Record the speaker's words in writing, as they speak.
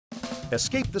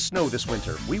Escape the snow this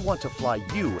winter. We want to fly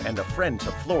you and a friend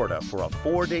to Florida for a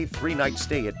 4-day, 3-night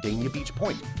stay at Dania Beach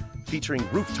Point, featuring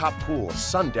rooftop pool,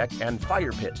 sun deck, and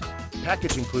fire pit.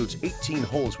 Package includes 18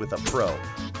 holes with a pro,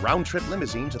 round-trip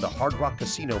limousine to the Hard Rock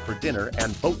Casino for dinner,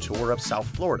 and boat tour of South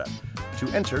Florida. To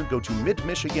enter, go to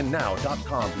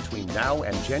midmichigannow.com between now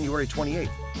and January 28th.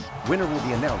 Winner will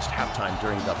be announced halftime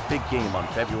during the big game on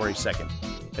February 2nd.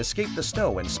 Escape the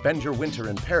snow and spend your winter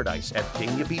in paradise at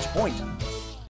Dania Beach Point.